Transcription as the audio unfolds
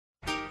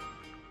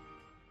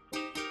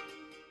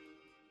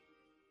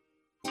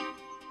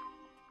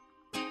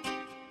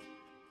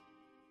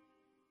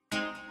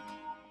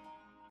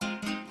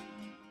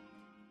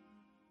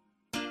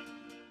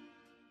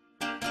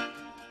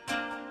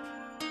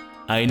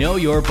I know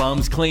your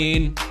bum's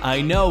clean,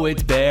 I know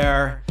it's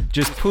bare.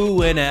 Just poo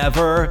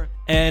whenever,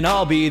 and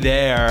I'll be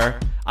there.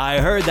 I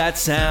heard that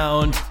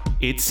sound,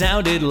 it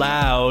sounded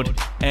loud,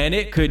 and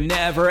it could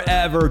never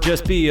ever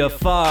just be a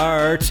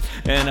fart.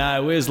 And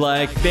I was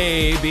like,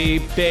 baby,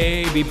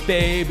 baby,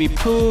 baby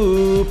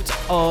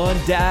pooped on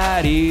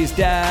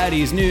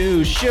daddy's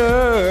new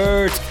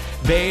shirt.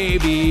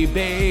 Baby,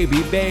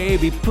 baby,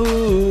 baby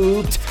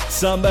pooped.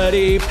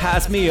 Somebody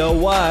pass me a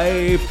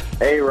wipe.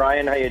 Hey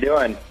Ryan, how you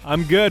doing?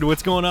 I'm good.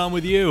 What's going on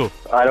with you?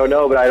 I don't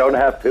know, but I don't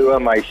have poo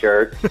on my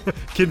shirt.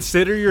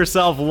 Consider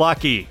yourself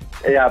lucky.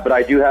 Yeah, but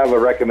I do have a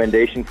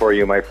recommendation for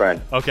you, my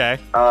friend. Okay.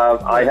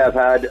 I have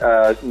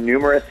had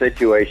numerous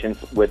situations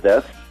with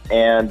this,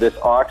 and this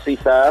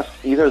OxyFast,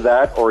 either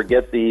that or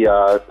get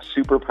the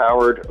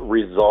super-powered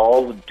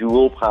Resolve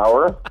Dual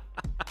Power,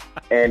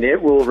 and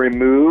it will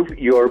remove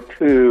your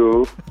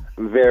poo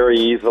very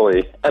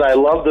easily. And I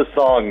love the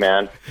song,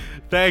 man.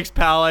 Thanks,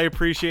 pal. I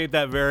appreciate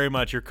that very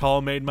much. Your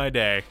call made my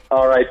day.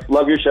 All right.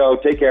 Love your show.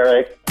 Take care,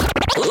 eh?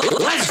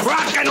 Let's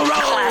rock and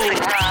roll!